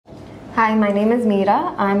Hi, my name is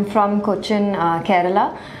Meera. I'm from Cochin,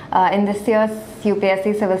 Kerala. In this year's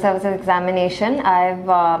UPSC Civil Services examination,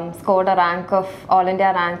 I've scored a All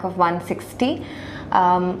India rank of 160.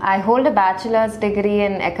 I hold a bachelor's degree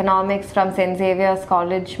in economics from St. Xavier's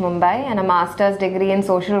College, Mumbai, and a master's degree in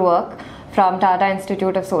social work from Tata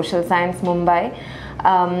Institute of Social Science, Mumbai.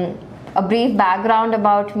 A brief background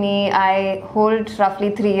about me: I hold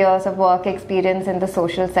roughly 3 years of work experience in the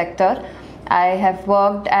social sector. I have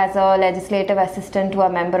worked as a legislative assistant to a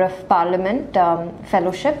member of parliament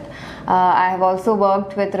fellowship. I have also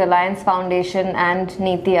worked with Reliance Foundation and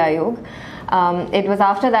NITI Aayog. It was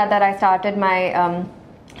after that I started my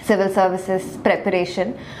civil services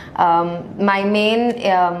preparation. My main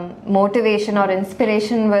motivation or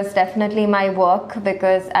inspiration was definitely my work,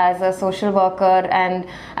 because as a social worker and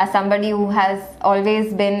as somebody who has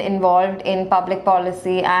always been involved in public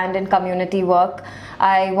policy and in community work,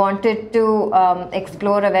 I wanted to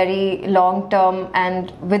explore a very long-term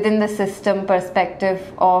and within the system perspective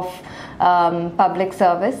of public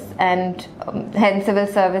service, and hence civil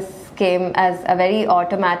service came as a very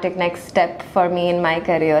automatic next step for me in my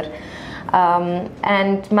career.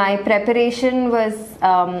 And my preparation was,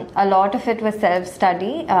 a lot of it was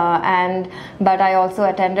self-study, but I also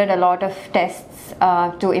attended a lot of tests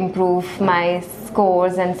to improve my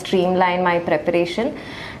scores and streamline my preparation.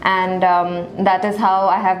 And that is how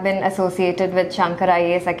I have been associated with Shankar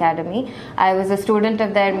IAS Academy. I was a student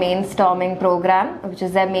of their Mainstorming program, which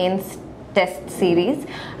is their mains test series,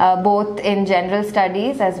 both in general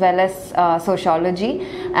studies as well as sociology.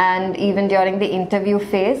 And even during the interview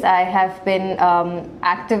phase, I have been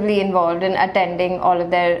actively involved in attending all of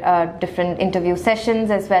their different interview sessions,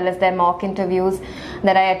 as well as their mock interviews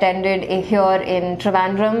that I attended here in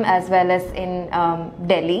Trivandrum as well as in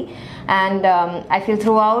Delhi. And I feel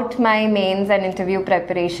throughout my mains and interview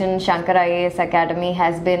preparation, Shankar IAS Academy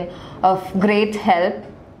has been of great help.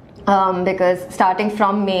 Because starting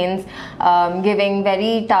from mains, giving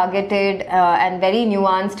very targeted and very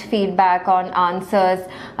nuanced feedback on answers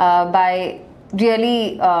by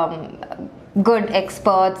really good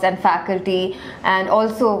experts and faculty, and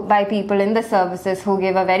also by people in the services who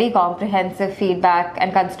give a very comprehensive feedback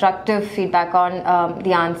and constructive feedback on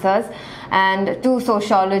the answers. And to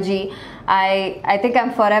sociology, I think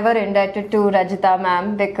I'm forever indebted to Rajita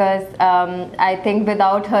ma'am, because I think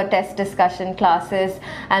without her test discussion classes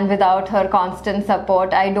and without her constant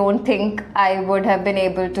support, I don't think I would have been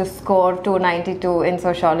able to score 292 in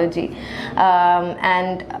sociology.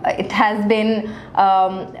 And it has been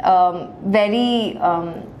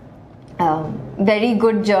very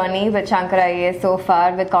good journey with Shankar IAS so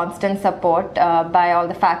far, with constant support by all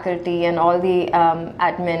the faculty and all the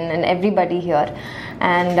admin and everybody here,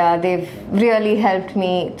 and they've really helped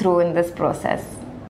me through in this process.